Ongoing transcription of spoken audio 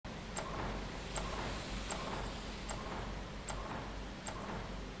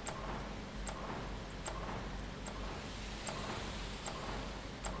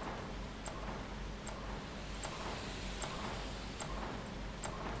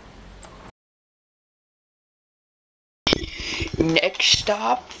Next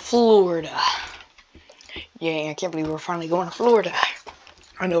stop, Florida. Yeah, I can't believe we're finally going to Florida.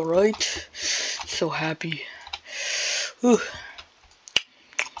 I know, right? So happy. Whew.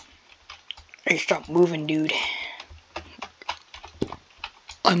 Hey, stop moving, dude.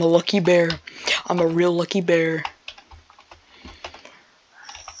 I'm a lucky bear. I'm a real lucky bear.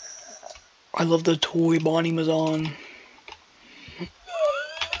 I love the toy Bonnie Mazon.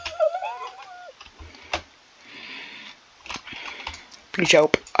 Please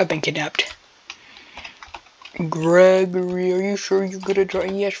help. I've been kidnapped. Gregory, are you sure you're good at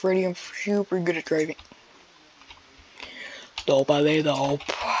driving? Yes, Freddy, I'm super good at driving. Stop by there, though.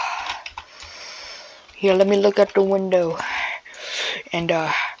 Here, let me look out the window. And,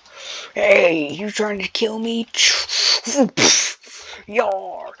 hey, you trying to kill me?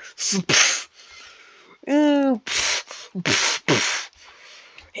 Yar.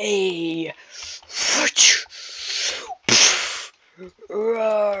 Hey.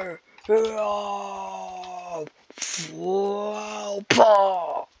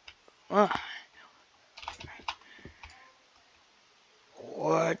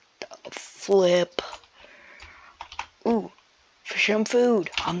 What the flip? Ooh, for some food.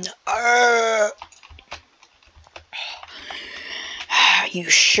 I'm the. You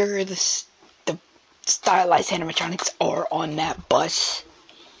sure the stylized animatronics are on that bus?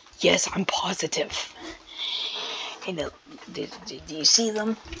 Yes, I'm positive. Hey, do you see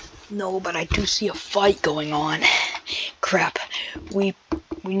them? No, but I do see a fight going on. Crap, we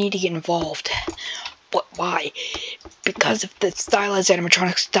need to get involved. But why? Because if the stylized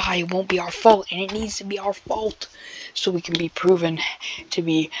animatronics die, it won't be our fault, and it needs to be our fault, so we can be proven to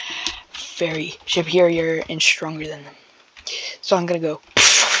be very superior and stronger than them. So I'm gonna go.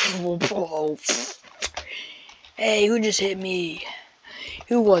 Hey, who just hit me?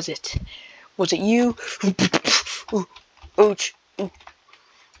 Who was it? Was it you? Ouch. Oh,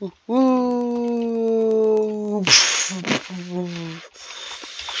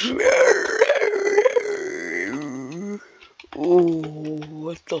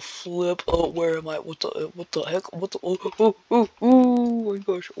 what the flip? Oh, where am I? What the heck? What the? Oh my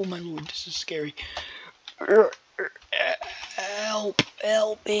gosh! Oh my lord, this is scary.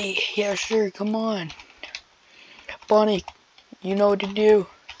 Help me! Yeah, sure. Come on, Bonnie. You know what to do.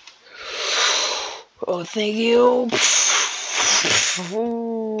 Oh, thank you.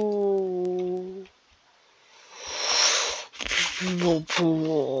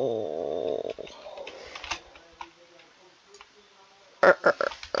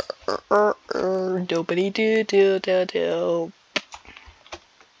 Doopity doo doo doo doo.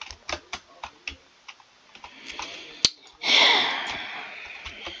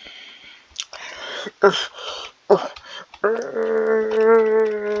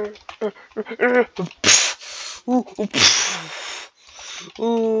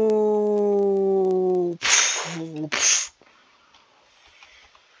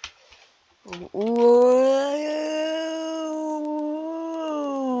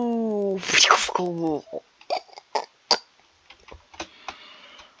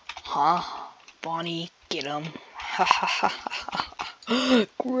 Huh? Bonnie, get him.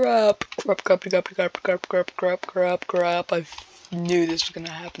 Crap. I knew this was gonna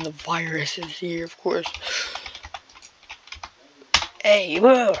happen. The virus is here, of course. Hey,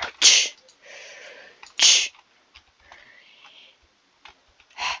 whoa.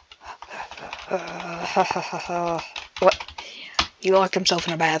 What? He locked himself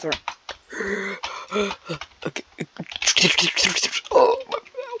in a bathroom. Okay. Oh,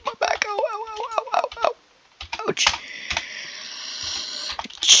 my back. Ow. Ouch.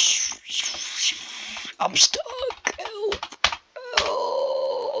 I'm stuck. Help.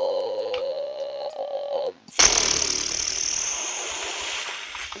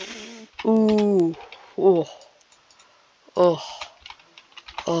 Ooh.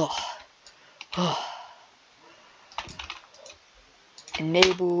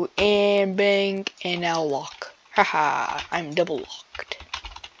 Enable and bang and now lock. Haha, I'm double locked.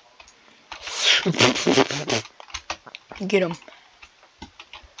 Get him.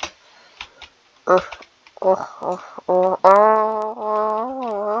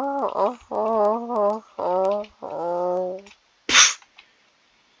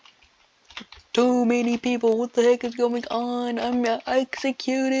 Too many people. What the heck is going on? I'm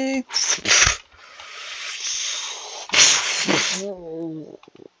executing.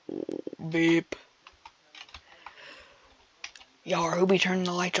 Beep. Yar, who be turning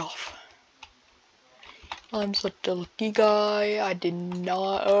the lights off? I'm such a lucky guy. I did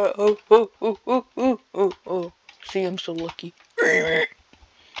not. See, I'm so lucky.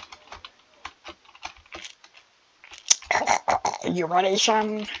 You ready,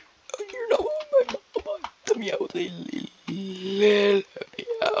 son? You know, let me out. Let me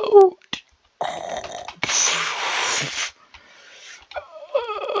out.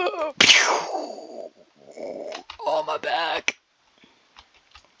 Oh, my back.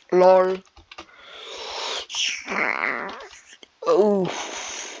 Lol. Oh.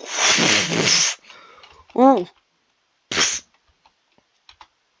 Ooh.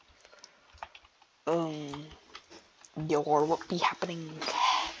 What be happening?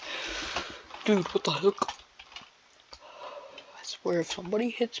 Dude, what the heck? I swear, if somebody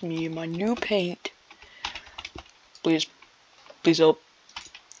hits me in my new paint, please help.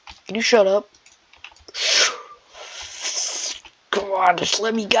 Can you shut up? Come on, just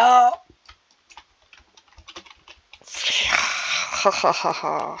let me go. Ha ha ha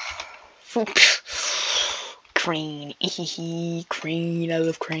ha. Crane, crane, I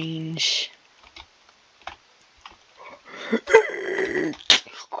love cranes.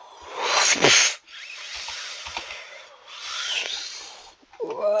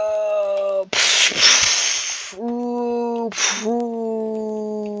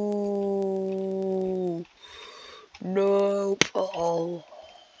 Nope. Oh.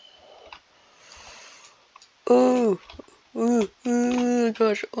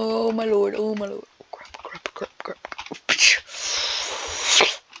 Gosh. Oh my lord. Oh my lord. Crap.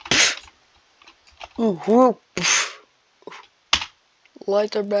 Ooh.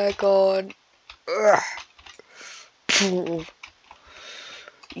 Lights are back on. Who'll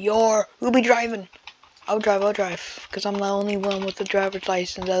be driving? I'll drive. Because I'm the only one with a driver's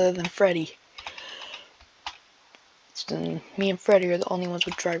license other than Freddy. Me and Freddy are the only ones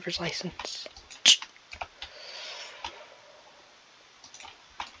with driver's license.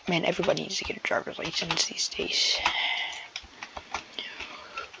 Man, everybody needs to get a driver's license these days.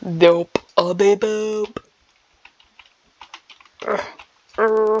 Nope. Oh, baby. Boop.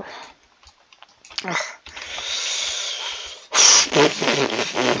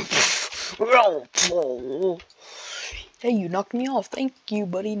 Hey, you knocked me off. Thank you,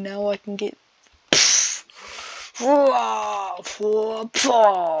 buddy. Now I can get.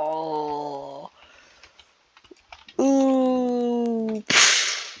 Ooh.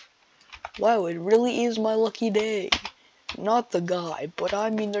 Wow, it really is my lucky day. Not the guy, but I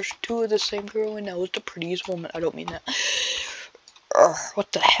mean there's two of the same girl and now it's the prettiest woman. I don't mean that.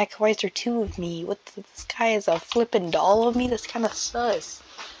 What the heck? Why is there two of me? This guy is a flippin' doll of me? That's kind of sus.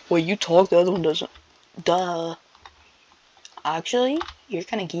 Wait, you talk, the other one doesn't. Duh. Actually, you're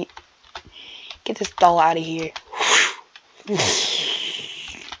kind of cute. Get this doll out of here.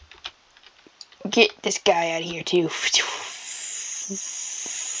 Get this guy out of here too.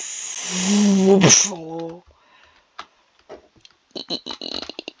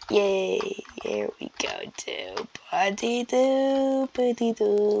 Yay, here we go too. Ba-dee-doo.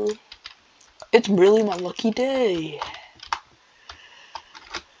 It's really my lucky day.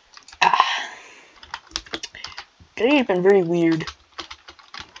 Today's been very weird.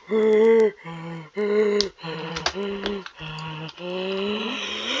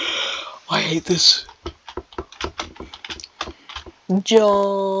 I hate this. Jump.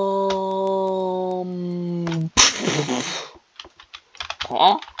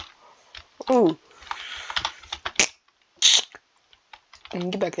 Huh? Ooh.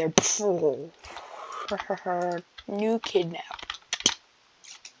 Get back there. New kidnap.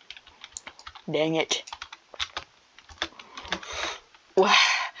 Dang it.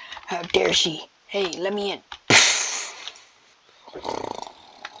 How dare she? Hey, let me in.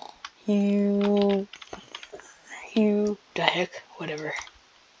 You, the heck, whatever.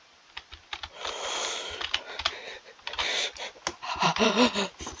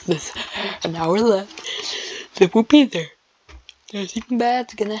 There's an hour left. They will be there. Nothing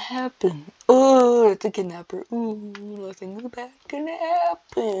bad's gonna happen. Oh, it's a kidnapper. Ooh, nothing bad's gonna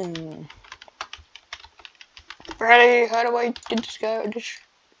happen. Freddy, how do I get this guy?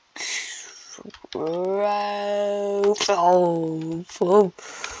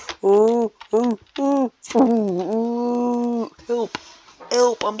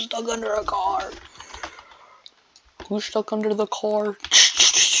 Help, I'm stuck under a car. Who's stuck under the car?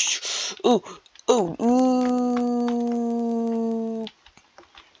 Ooh.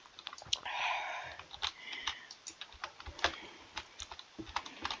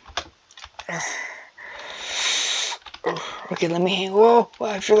 Okay, let me hang. Whoa,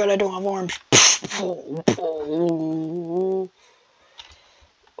 I forgot I don't have arms.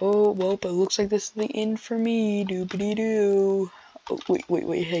 Oh, well, but it looks like this is the end for me. Doobity-doo. Oh,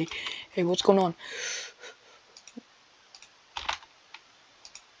 wait, hey, what's going on?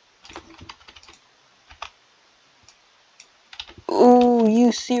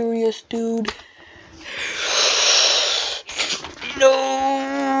 you serious, dude?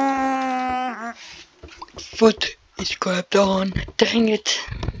 No! Foot is grabbed on. Dang it.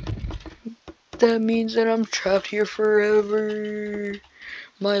 That means that I'm trapped here forever.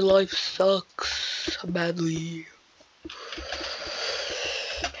 My life sucks badly.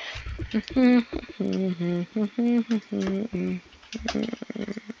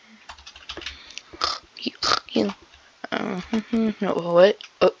 No, what?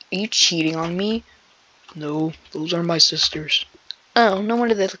 Oh, you cheating on me? No, those are my sisters. Oh, no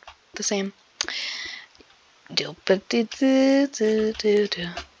wonder they look the same.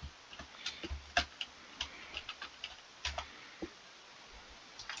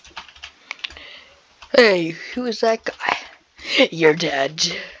 Hey, who is that guy? You're dead.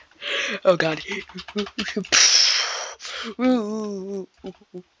 Oh god.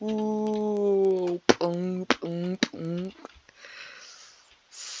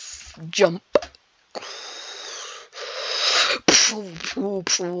 Jump.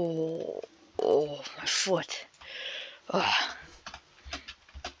 Oh, my foot.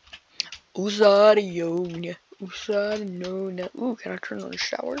 Usariona. Usariona. Ooh, can I turn on the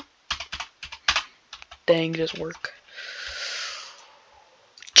shower? Dang, doesn't work.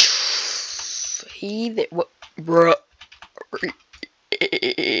 Hey there. What? Bruh.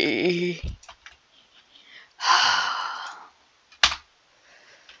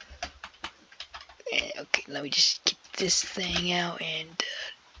 Okay, let me just get this thing out and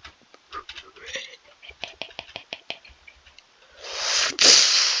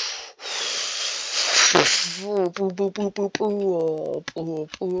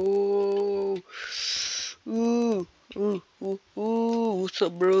what's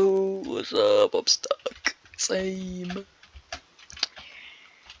up, bro? What's up? I'm stuck. Same.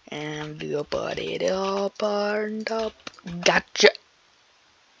 And we'll put it up on top. Gotcha.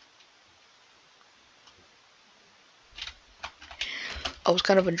 I was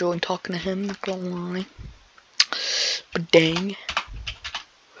kind of enjoying talking to him, not gonna lie. But dang.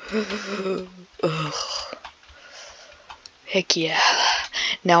 Ugh. Heck yeah.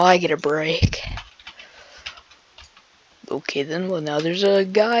 Now I get a break. Okay then, well now there's a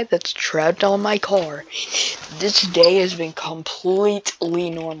guy that's trapped on my car. This day has been completely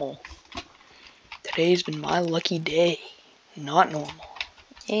normal. Today's been my lucky day. Not normal.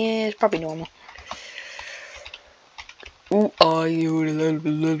 Yeah, it's probably normal. Who are you?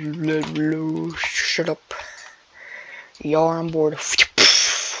 Shut up. You're on board.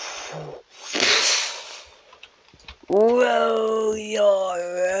 Whoa, y'all.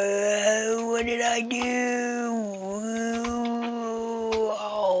 What did I do?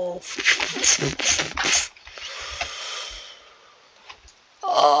 Oh.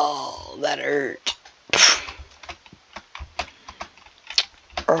 Oh, that hurt.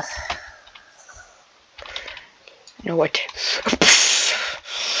 You know what?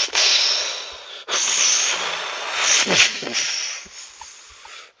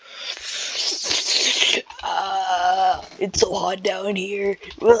 It's so hot down here.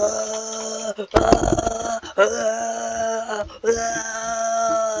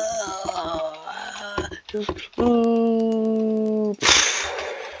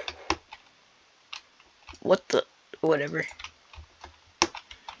 What the? Whatever.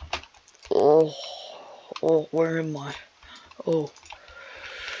 Oh, where am I? Oh.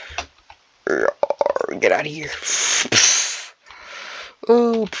 Get out of here.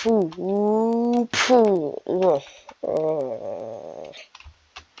 Oh, poo. Oh, poo. Oh.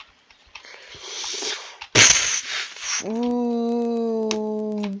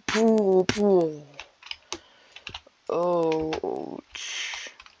 Ooh, poo, poo. Oh.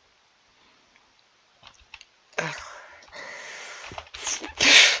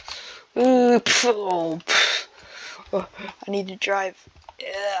 Poo. Oh, I need to drive.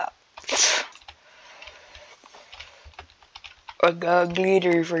 Yeah. I got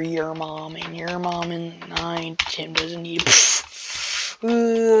glitter for your mom, and your mom and Tim doesn't need.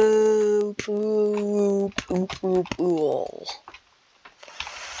 Poo, poo, poo, poo, poo.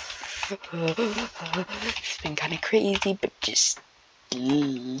 It's been kind of crazy, but just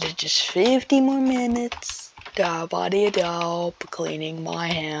 50 more minutes. Da body da, cleaning my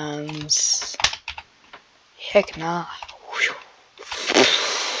hands. Heck nah.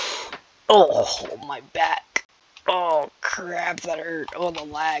 Oh, my back. Oh crap, that hurt. Oh, the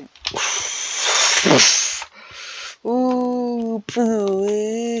lag. Ooh, poo.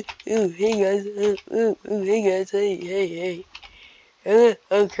 Ooh, hey guys. Ooh, hey guys. Hey.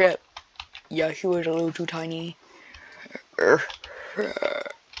 Oh crap. Yeah, she was a little too tiny.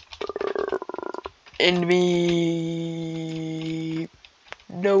 And me.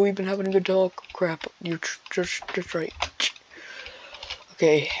 No, we've been having a good talk. Crap, you're just right.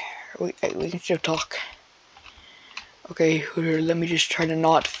 Okay, we can still talk. Okay, here, let me just try to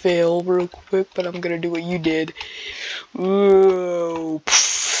not fail real quick, but I'm gonna do what you did. Whoa.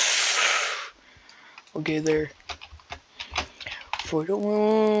 Okay, there. For the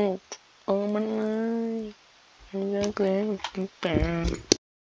world, all my life.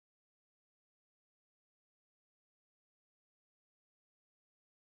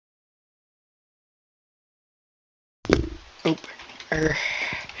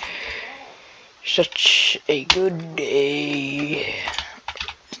 Such a good day.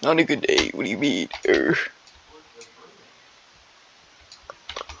 It's not a good day. What do you mean?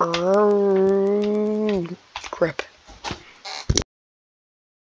 Crap.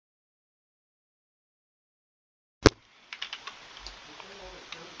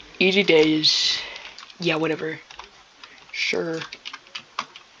 Easy days. Yeah, whatever. Sure.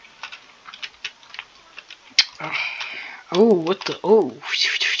 Oh, what the? Oh.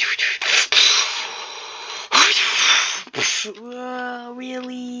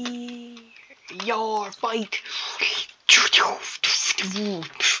 Really? Your fight.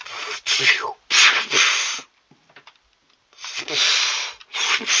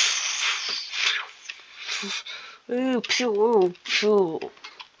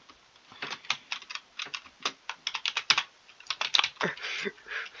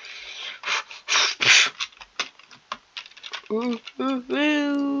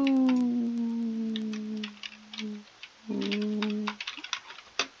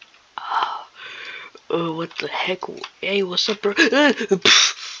 Oh, what the heck? Hey, what's up, bro?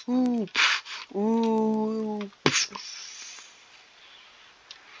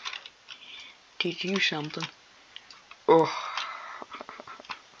 Teach you something. Oh.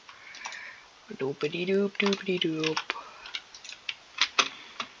 Doopity doop doopity doop.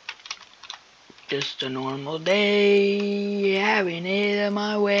 Just a normal day, having it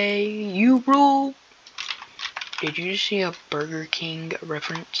my way. You rule. Did you see a Burger King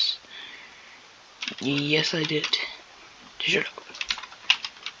reference? Yes, I did. Shut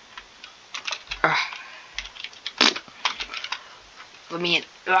up. Let me in.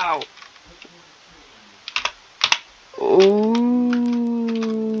 Ow. Oh.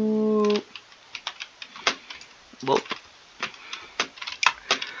 Well.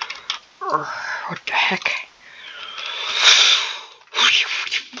 What the heck?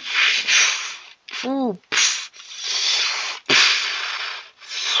 Ooh.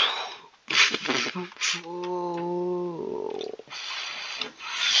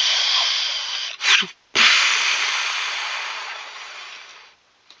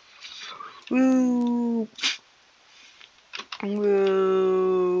 Ooh. Ooh.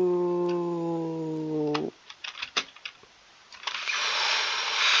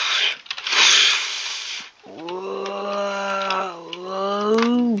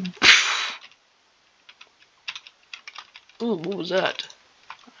 Ooh, what was that?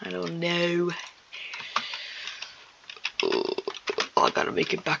 I don't know. I gotta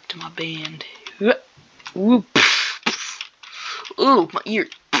make it back to my band. Ooh, my ear.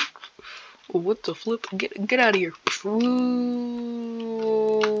 Oh, what the flip? Get out of here. Ooh,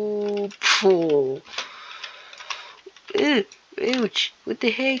 ouch. What the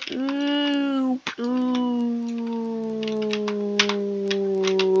heck? Ooh,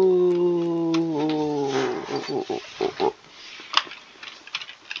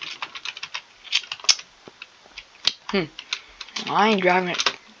 I ain't driving it.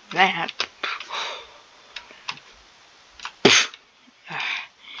 That.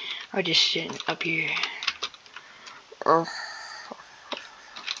 I'm just sitting up here.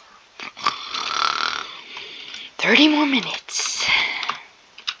 30 more minutes.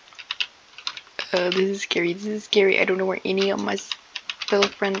 This is scary. This is scary. I don't know where any of my fellow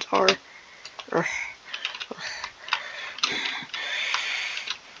friends are.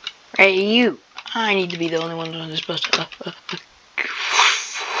 Hey, you. I need to be the only one on this bus.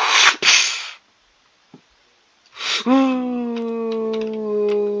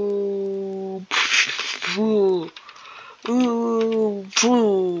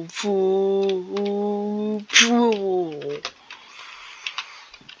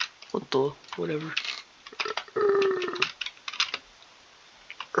 What the? Whatever.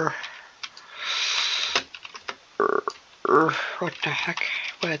 What the heck?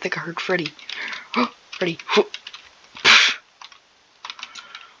 Wait, I think I heard Freddy. Freddy.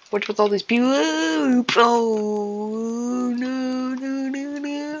 What's with all these people? Oh, no, no, no, no, no,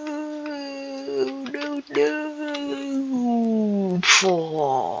 no.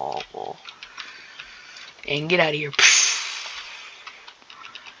 And get out of here.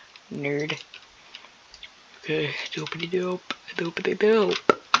 Nerd. Okay, doopity-doop, doopity-doop.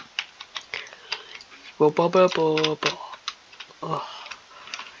 Oh,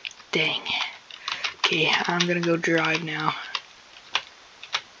 dang. Okay, I'm gonna go drive now.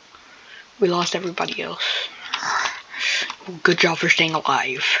 We lost everybody else. Good job for staying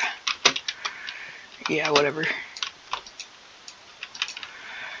alive. Yeah, whatever.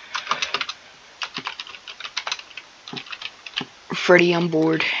 Freddy on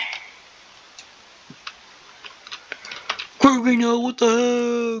board. Now, what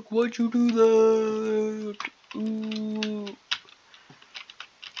the heck? Why'd you do that? Ooh.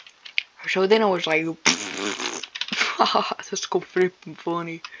 So then I was like, that's so freaking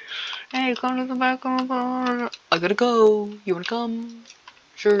funny. Hey, come to the back of the bar. I gotta go. You wanna come?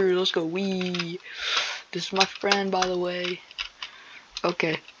 Sure, let's go. Wee. This is my friend, by the way.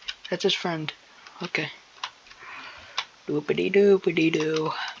 Okay, that's his friend. Okay. Doopity doopity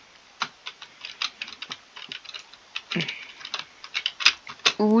doo.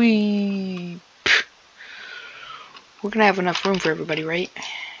 Wee. We're gonna have enough room for everybody, right?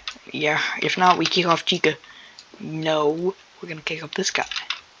 Yeah. If not, we kick off Chica. No, we're gonna kick off this guy.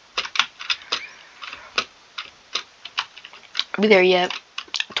 I'll be there yet.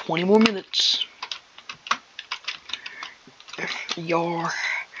 20 more minutes. You're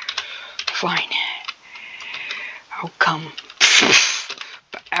fine. I'll come.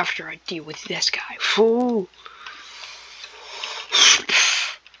 But after I deal with this guy. Ooh.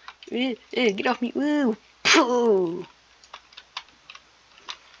 Get off me. Ooh. Ooh.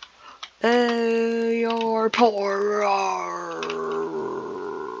 You're poor.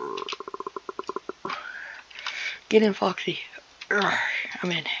 Get in, Foxy.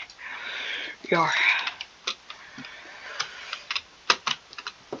 I'm in. Yar.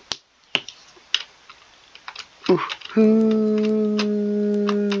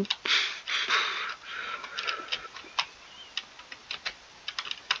 Ooh.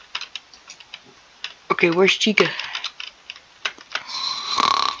 Okay, where's Chica?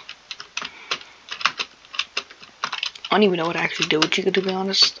 I don't even know what I actually did with Chica, to be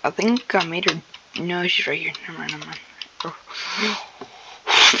honest. I think I made her. No, she's right here. Never mind, never mind. Oh.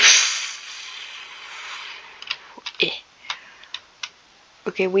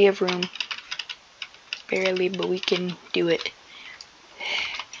 Okay, we have room. Barely, but we can do it.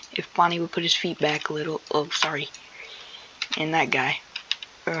 If Bonnie would put his feet back a little. Oh, sorry. And that guy.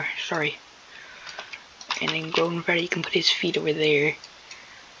 Sorry. And then Golden Freddy can put his feet over there.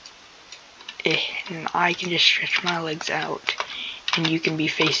 And I can just stretch my legs out. And you can be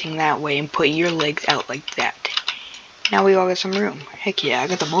facing that way and put your legs out like that. Now we all got some room. Heck yeah, I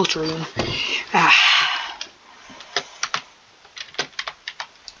got the most room.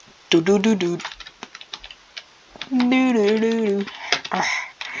 Do-do-do-do. Do-do-do-do.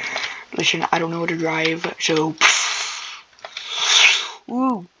 Listen, I don't know how to drive, so...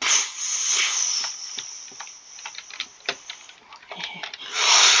 Woo.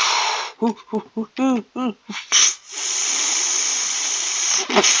 Oh,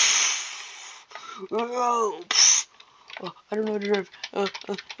 I don't know how to drive.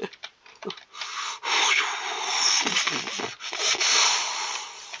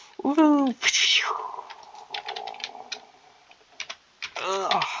 Woo.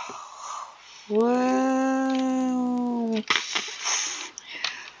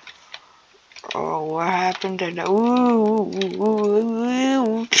 Oh, what happened to that?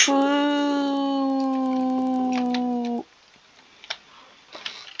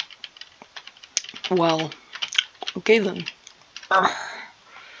 Well, okay then.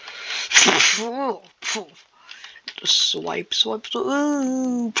 Swipe.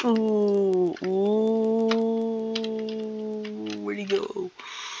 Where'd he go?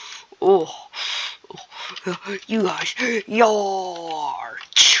 Oh, you guys, yar.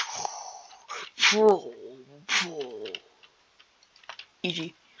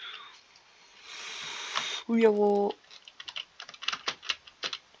 Easy.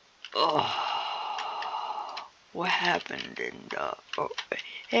 What happened? And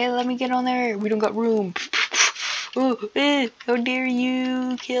hey, let me get on there. We don't got room. How dare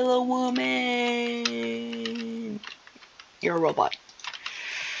you kill a woman? You're a robot.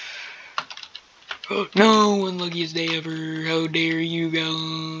 No, unluckiest day ever. How dare you go?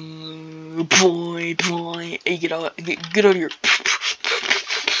 Point. Hey, get out of here.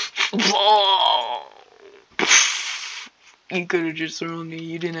 You could have just thrown me.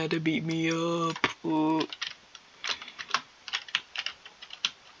 You didn't have to beat me up.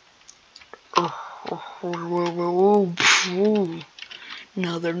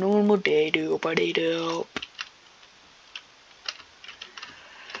 Another normal day, doop-a-dee-doop.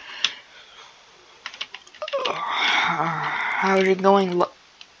 How's it going?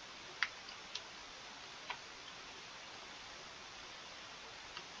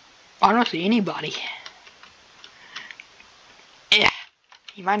 I don't see anybody. Yeah.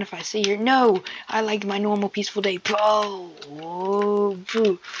 You mind if I sit here? No! I like my normal peaceful day. Oh! Whoa!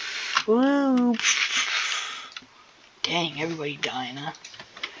 Whoa! Dang, everybody dying, huh?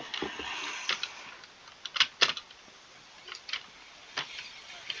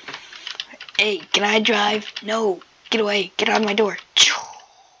 Hey, can I drive? No! Get away! Get out of my door!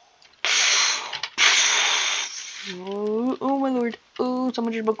 Oh my lord. Oh,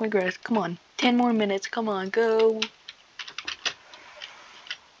 someone just broke my grass. Come on. 10 more minutes. Come on, go.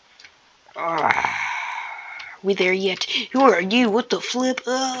 We there yet? Who are you? What the flip?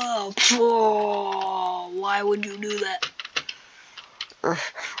 Oh, why would you do that?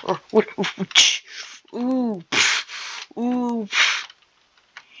 Ooh. Ooh.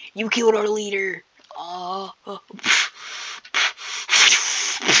 You killed our leader.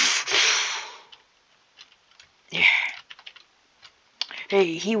 Yeah.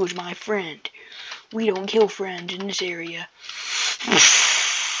 Hey, he was my friend. We don't kill friends in this area.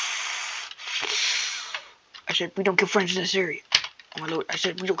 I said we don't kill friends in this area. Oh my lord, I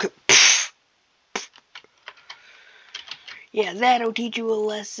said we don't kill. Yeah, that'll teach you a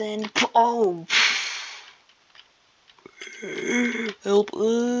lesson. Oh. Help.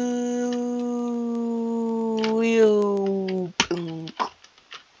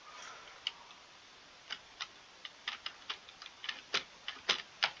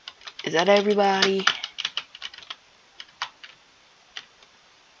 Is that everybody?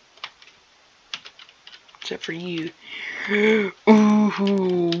 Except for you. Wait,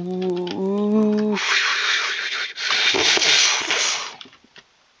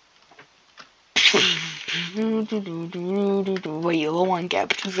 low on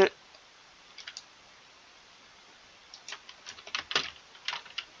gap.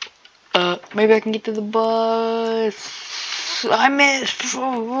 Maybe I can get to the bus. I missed.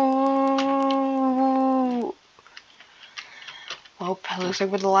 Well, it looks like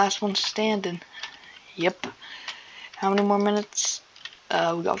we're the last one standing. Yep. How many more minutes?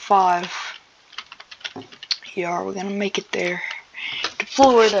 We got 5. Yeah, we're gonna make it there. To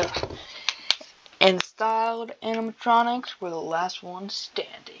Florida. And styled animatronics were the last ones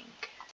standing.